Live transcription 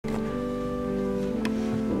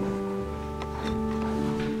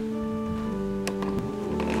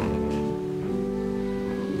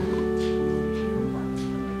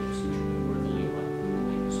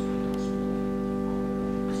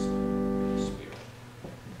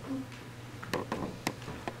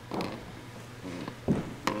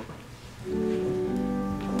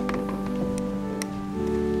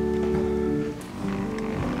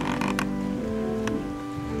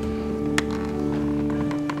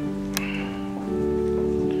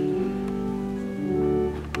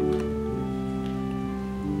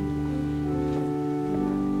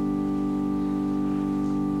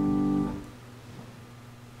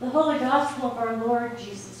our Lord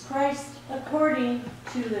Jesus Christ, according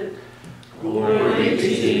to Luke. Glory to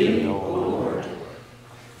you, O Lord.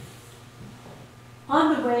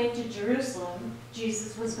 On the way to Jerusalem,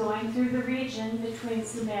 Jesus was going through the region between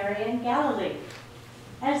Samaria and Galilee.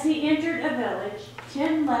 As he entered a village,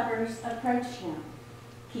 10 lepers approached him.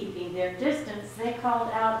 Keeping their distance, they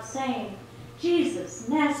called out, saying, "Jesus,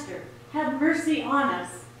 Master, have mercy on us."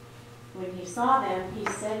 When he saw them, he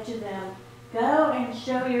said to them, "Go and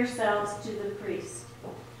show yourselves to the priest."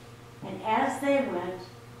 And as they went,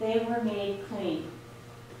 they were made clean.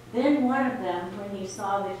 Then one of them, when he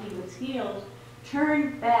saw that he was healed,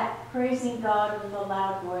 turned back, praising God with a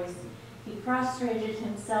loud voice. He prostrated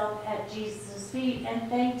himself at Jesus' feet and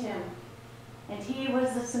thanked him. And he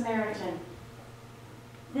was a Samaritan.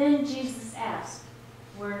 Then Jesus asked,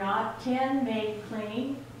 "Were not 10 made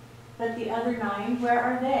clean? But the other 9, where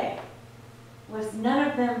are they? Was none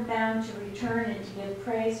of them found to return and to give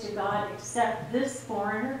praise to God except this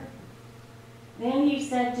foreigner?" Then he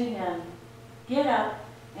said to him, "Get up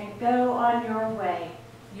and go on your way.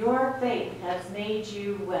 Your faith has made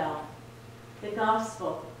you well." The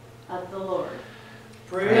Gospel of the Lord.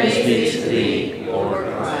 Praise be to thee, Lord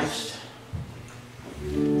Christ.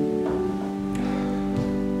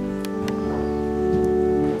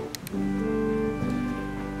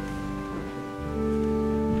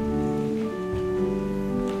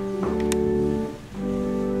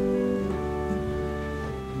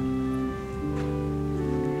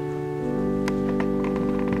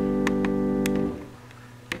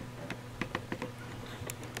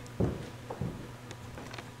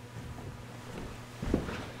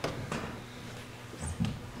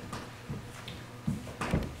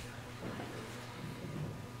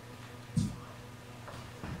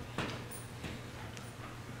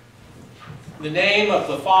 In the name of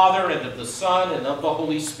the Father, and of the Son, and of the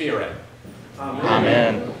Holy Spirit. Amen.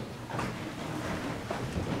 Amen.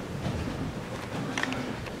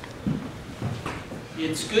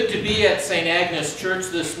 It's good to be at St. Agnes Church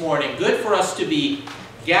this morning. Good for us to be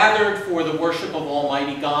gathered for the worship of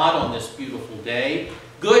Almighty God on this beautiful day.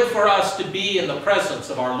 Good for us to be in the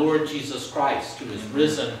presence of our Lord Jesus Christ, who is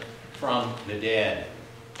risen from the dead.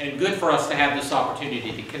 And good for us to have this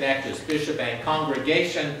opportunity to connect as bishop and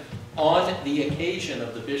congregation on the occasion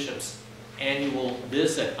of the bishop's annual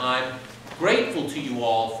visit. I'm grateful to you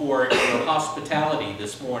all for your hospitality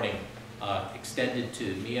this morning, extended to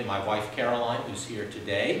me and my wife Caroline, who's here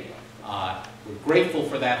today. We're grateful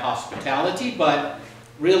for that hospitality, but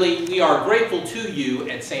really we are grateful to you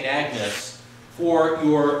at St. Agnes for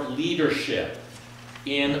your leadership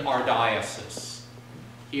in our diocese.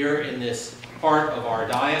 Here in this part of our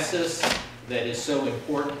diocese that is so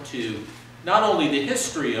important to not only the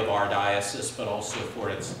history of our diocese, but also for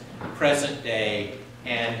its present day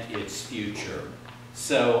and its future.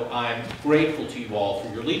 So I'm grateful to you all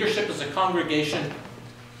for your leadership as a congregation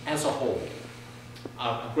as a whole.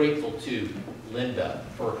 I'm grateful to Linda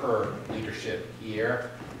for her leadership here.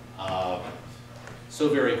 So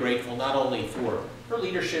very grateful not only for her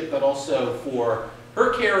leadership, but also for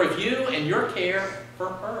her care of you and your care for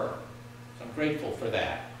her. So I'm grateful for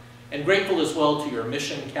that. And grateful as well to your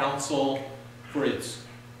mission council for its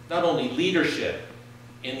not only leadership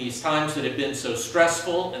in these times that have been so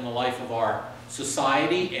stressful in the life of our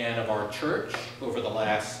society and of our church over the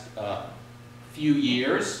last few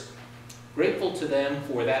years. Grateful to them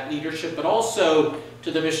for that leadership, but also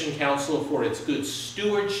to the Mission Council for its good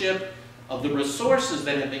stewardship of the resources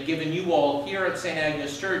that have been given you all here at St.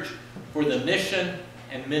 Agnes Church for the mission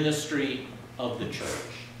and ministry of the church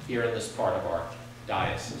here in this part of our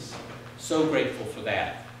diocese. So grateful for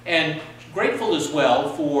that. And grateful as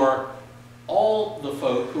well for all the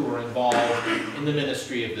folk who are involved in the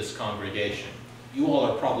ministry of this congregation. You all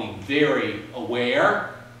are probably very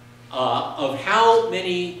aware of how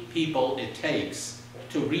many people it takes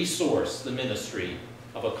to resource the ministry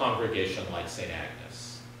of a congregation like St.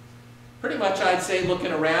 Agnes. Pretty much I'd say,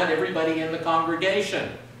 looking around, everybody in the congregation.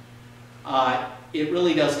 It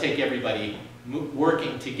really does take everybody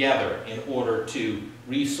working together in order to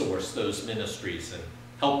resource those ministries and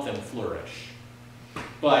help them flourish.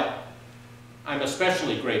 But I'm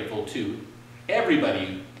especially grateful to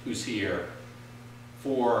everybody who's here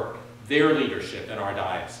for their leadership in our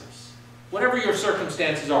diocese. Whatever your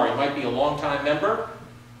circumstances are, you might be a longtime member,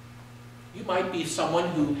 you might be someone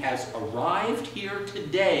who has arrived here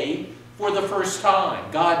today for the first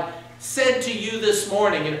time. God said to you this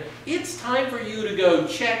morning, it's time for you to go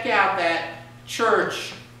check out that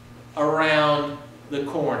church around the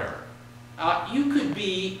corner. You could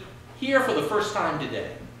be here for the first time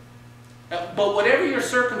today. But whatever your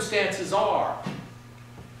circumstances are,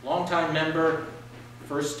 longtime member,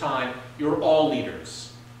 first time, you're all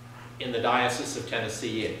leaders in the Diocese of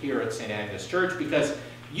Tennessee and here at St. Agnes Church, because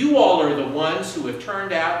you all are the ones who have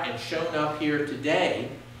turned out and shown up here today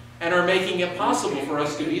and are making it possible for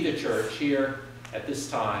us to be the church here at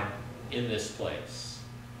this time in this place.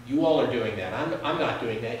 You all are doing that. I'm not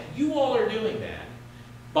doing that. You all are doing that.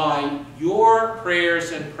 By your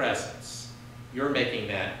prayers and presence, you're making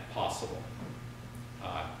that possible.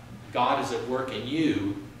 God is at work in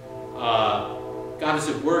you. God is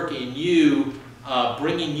at work in you,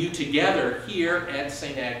 bringing you together here at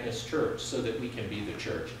St. Agnes Church so that we can be the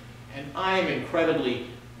church. And I am incredibly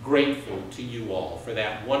grateful to you all for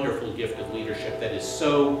that wonderful gift of leadership that is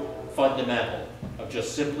so fundamental of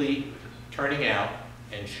just simply turning out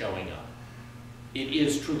and showing up. It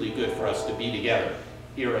is truly good for us to be together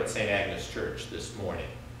here at St. Agnes Church this morning.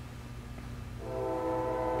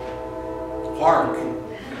 Hark!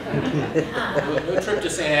 No trip to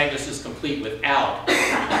St. Agnes is complete without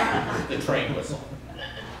the train whistle.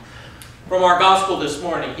 From our gospel this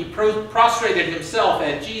morning, he prostrated himself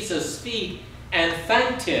at Jesus' feet and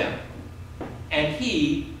thanked him, and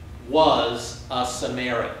he was a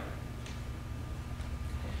Samaritan.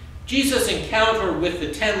 Jesus' encounter with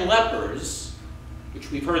the 10 lepers,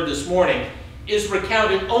 which we've heard this morning, is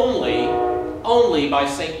recounted only by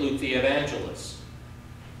St. Luke the Evangelist.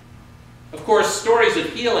 Of course, stories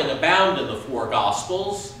of healing abound in the four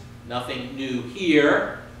Gospels. Nothing new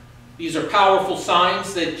here. These are powerful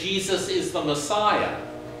signs that Jesus is the Messiah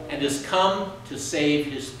and has come to save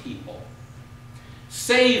his people.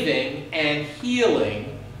 Saving and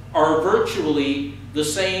healing are virtually the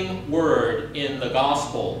same word in the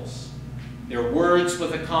Gospels. They're words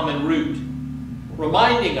with a common root,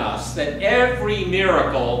 reminding us that every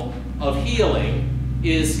miracle of healing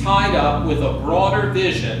is tied up with a broader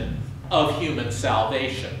vision of human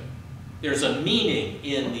salvation. There's a meaning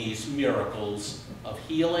in these miracles of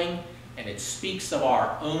healing, and it speaks of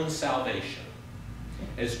our own salvation.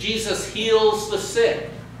 As Jesus heals the sick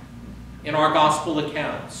in our gospel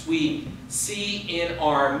accounts, we see in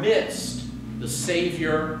our midst the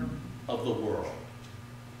Savior of the world.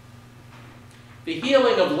 The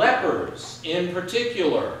healing of lepers, in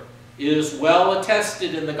particular, is well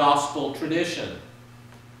attested in the gospel tradition.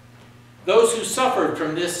 Those who suffered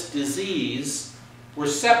from this disease were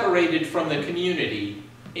separated from the community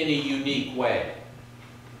in a unique way.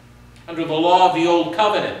 Under the law of the Old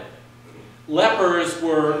Covenant, lepers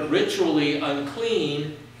were ritually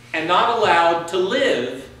unclean and not allowed to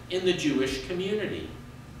live in the Jewish community.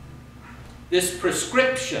 This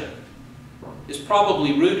prescription is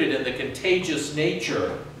probably rooted in the contagious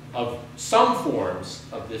nature of some forms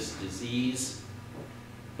of this disease,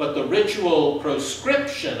 but the ritual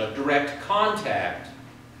proscription of direct contact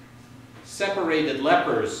separated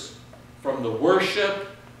lepers from the worship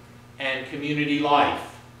and community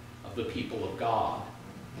life of the people of God.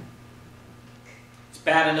 It's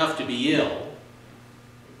bad enough to be ill.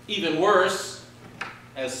 Even worse,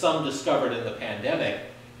 as some discovered in the pandemic,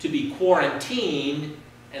 to be quarantined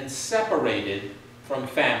and separated from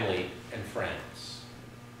family and friends.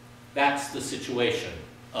 That's the situation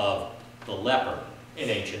of the leper in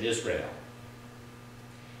ancient Israel.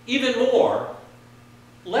 Even more,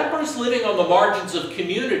 lepers living on the margins of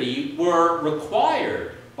community were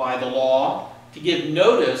required by the law to give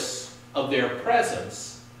notice of their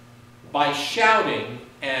presence by shouting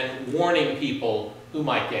and warning people who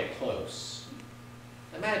might get close.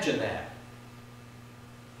 Imagine that.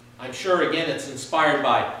 I'm sure, again, it's inspired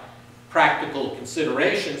by practical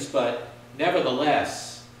considerations, but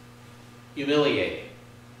nevertheless, humiliating.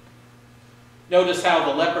 Notice how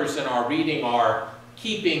the lepers in our reading are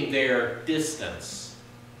keeping their distance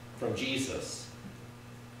from Jesus.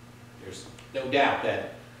 There's no doubt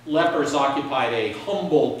that lepers occupied a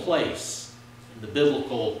humble place in the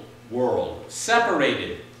biblical world,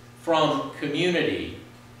 separated from community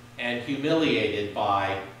and humiliated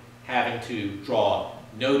by having to draw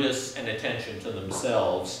notice and attention to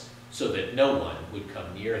themselves so that no one would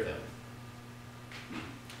come near them.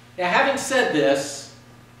 Now, having said this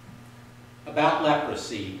about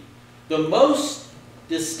leprosy, the most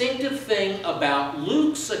distinctive thing about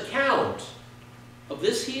Luke's account of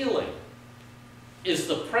this healing is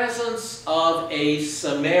the presence of a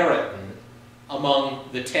Samaritan among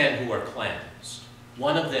the 10 who are cleansed.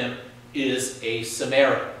 One of them is a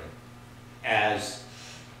Samaritan, as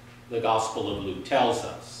the Gospel of Luke tells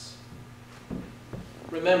us.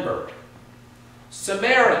 Remember,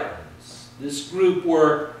 Samaritans, this group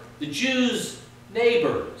were the Jews'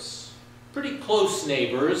 neighbors, pretty close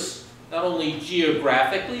neighbors, not only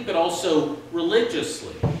geographically, but also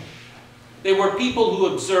religiously. They were people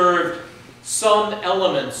who observed some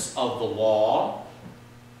elements of the law,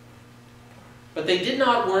 But they did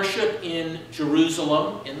not worship in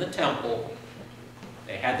Jerusalem, in the temple.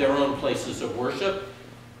 They had their own places of worship.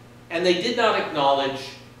 And they did not acknowledge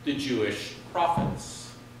the Jewish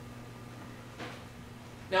prophets.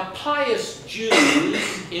 Now, pious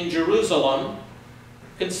Jews in Jerusalem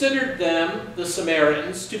considered them, the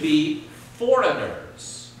Samaritans, to be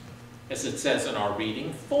foreigners, as it says in our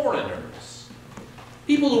reading, foreigners.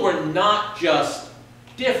 People who were not just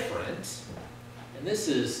different, and this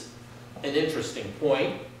is an interesting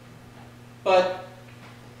point, but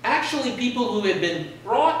actually people who had been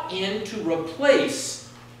brought in to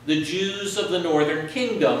replace the Jews of the northern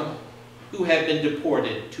kingdom who had been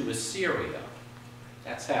deported to Assyria.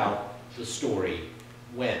 That's how the story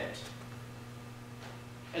went.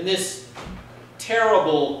 And this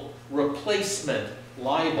terrible replacement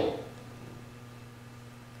libel,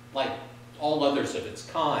 like all others of its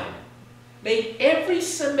kind, made every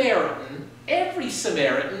Samaritan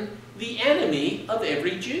the enemy of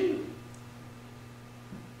every Jew.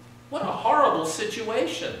 What a horrible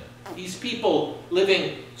situation. These people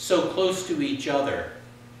living so close to each other,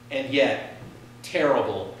 and yet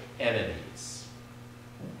terrible enemies.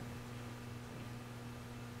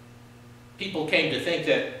 People came to think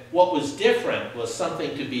that what was different was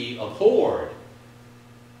something to be abhorred.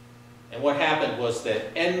 And what happened was that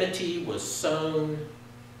enmity was sown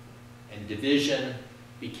and division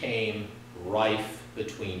became rife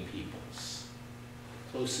between peoples.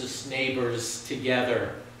 Closest neighbors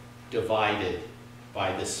together divided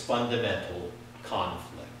by this fundamental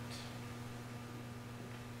conflict.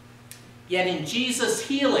 Yet in Jesus'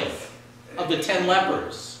 healing of the 10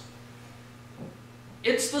 lepers,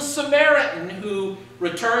 it's the Samaritan who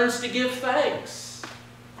returns to give thanks.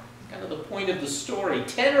 Kind of the point of the story.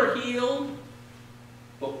 10 are healed,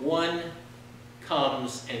 but one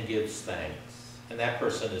comes and gives thanks. And that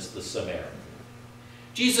person is the Samaritan.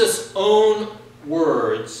 Jesus' own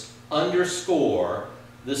words underscore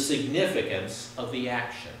the significance of the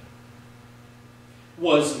action.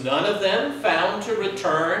 Was none of them found to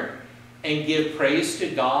return and give praise to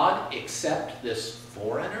God except this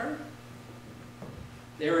foreigner?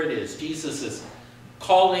 There it is. Jesus is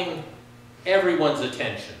calling everyone's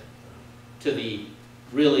attention to the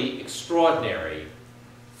really extraordinary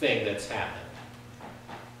thing that's happened.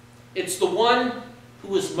 It's the one who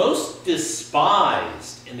was most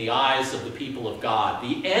despised in the eyes of the people of God,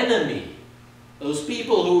 the enemy. Those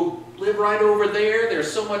people who live right over there, they're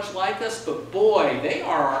so much like us, but boy, they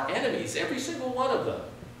are our enemies, every single one of them.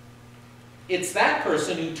 It's that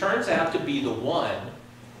person who turns out to be the one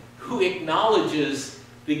who acknowledges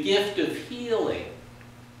the gift of healing.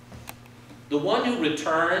 The one who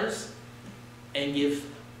returns and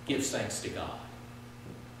gives thanks to God.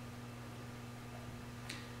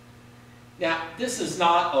 Now, this is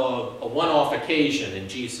not a one-off occasion in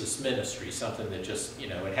Jesus' ministry, something that just,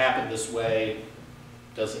 it happened this way,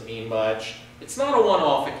 doesn't mean much. It's not a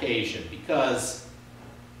one-off occasion because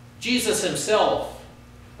Jesus himself,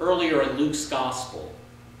 earlier in Luke's Gospel,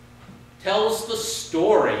 tells a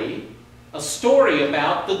story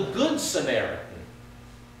about the Good Samaritan,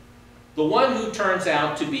 the one who turns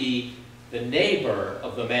out to be the neighbor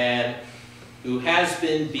of the man who has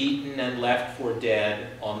been beaten and left for dead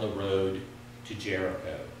on the road to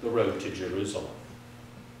Jericho, the road to Jerusalem.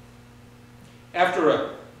 After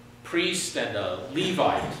a priest and a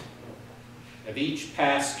Levite have each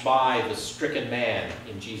passed by the stricken man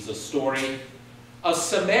in Jesus' story, a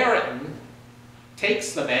Samaritan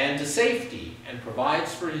takes the man to safety and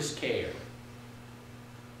provides for his care.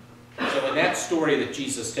 So in that story that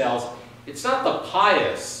Jesus tells, it's not the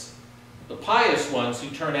pious ones who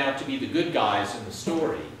turn out to be the good guys in the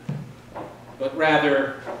story, but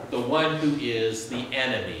rather the one who is the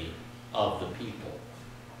enemy of the people.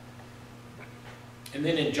 And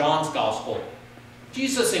then in John's Gospel,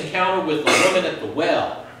 Jesus' encounter with the woman at the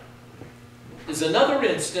well is another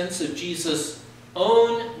instance of Jesus'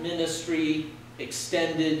 own ministry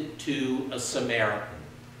extended to a Samaritan,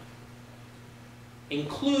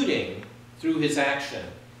 including, through his action,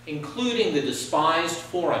 including the despised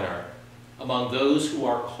foreigner among those who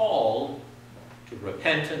are called to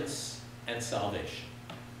repentance and salvation.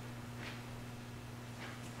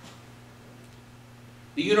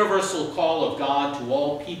 The universal call of God to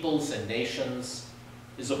all peoples and nations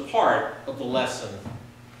is a part of the lesson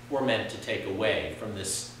we're meant to take away from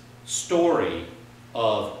this story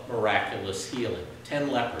of miraculous healing.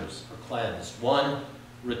 10 lepers are cleansed. One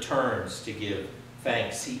returns to give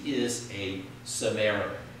thanks. He is a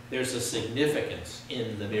Samaritan. There's a significance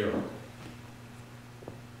in the miracle.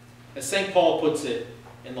 As St. Paul puts it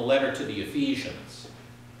in the letter to the Ephesians,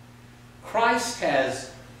 Christ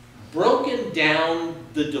has broken down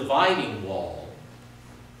the dividing wall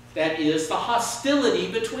that is the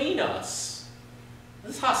hostility between us.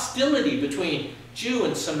 This hostility between Jew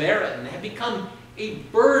and Samaritan had become a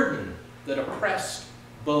burden that oppressed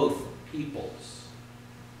both peoples.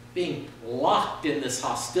 Being locked in this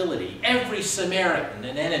hostility, every Samaritan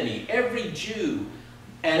an enemy, every Jew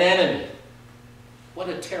an enemy. What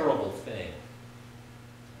a terrible thing.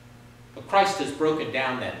 But Christ has broken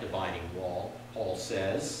down that dividing wall, Paul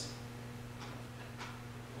says.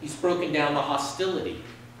 He's broken down the hostility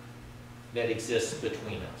that exists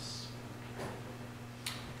between us.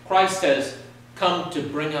 Christ has come to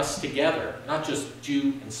bring us together, not just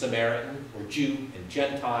Jew and Samaritan or Jew and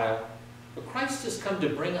Gentile, but Christ has come to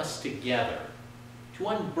bring us together, to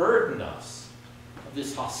unburden us of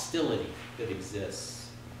this hostility that exists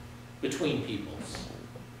between peoples.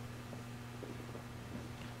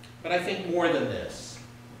 But I think more than this.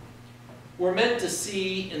 We're meant to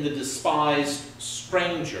see in the despised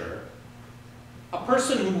stranger a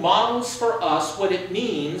person who models for us what it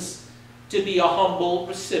means to be a humble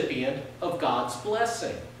recipient of God's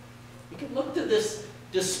blessing. We can look to this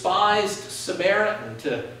despised Samaritan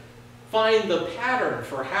to find the pattern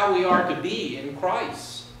for how we are to be in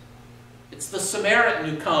Christ. It's the Samaritan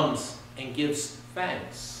who comes and gives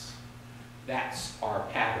thanks. That's our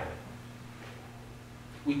pattern.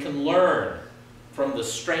 We can learn from the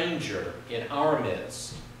stranger in our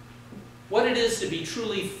midst what it is to be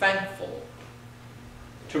truly thankful,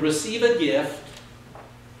 to receive a gift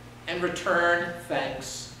and return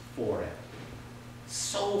thanks for it.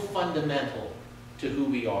 So fundamental to who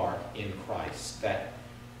we are in Christ, that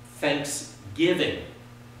thanksgiving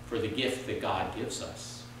for the gift that God gives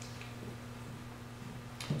us.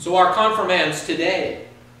 So our confirmands today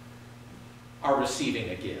are receiving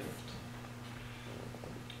a gift.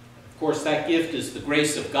 Of course, that gift is the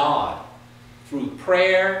grace of God through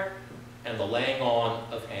prayer and the laying on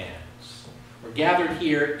of hands. We're gathered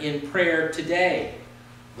here in prayer today,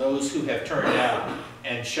 those who have turned out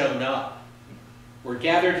and shown up. We're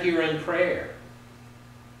gathered here in prayer.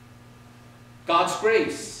 God's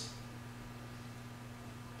grace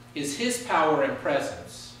is His power and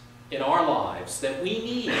presence in our lives that we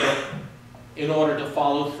need in order to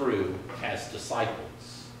follow through as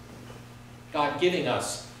disciples. God giving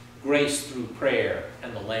us grace through prayer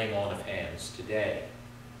and the laying on of hands today.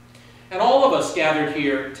 And all of us gathered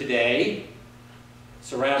here today,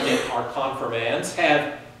 surrounding our confirmands,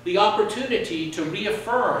 have the opportunity to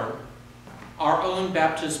reaffirm our own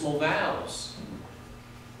baptismal vows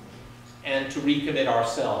and to recommit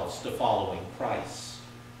ourselves to following Christ,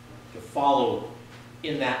 to follow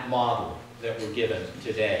in that model that we're given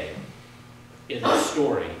today in the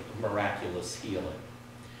story of miraculous healing.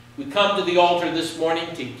 We come to the altar this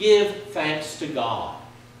morning to give thanks to God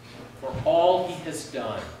for all He has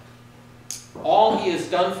done. All He has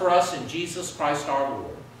done for us in Jesus Christ our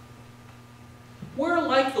Lord. We're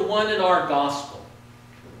like the one in our gospel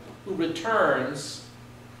who returns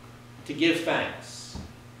to give thanks,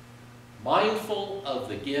 mindful of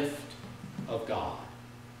the gift of God.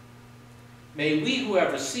 May we who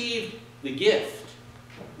have received the gift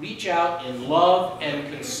reach out in love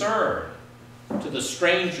and concern to the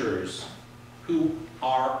strangers who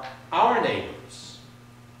are our neighbors,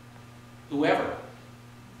 whoever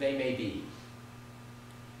they may be.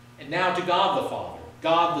 And now to God the Father,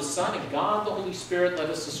 God the Son, and God the Holy Spirit, let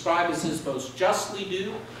us ascribe as His most justly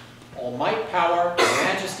due all might, power,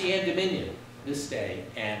 majesty, and dominion this day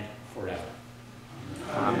and forever.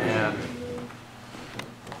 Amen.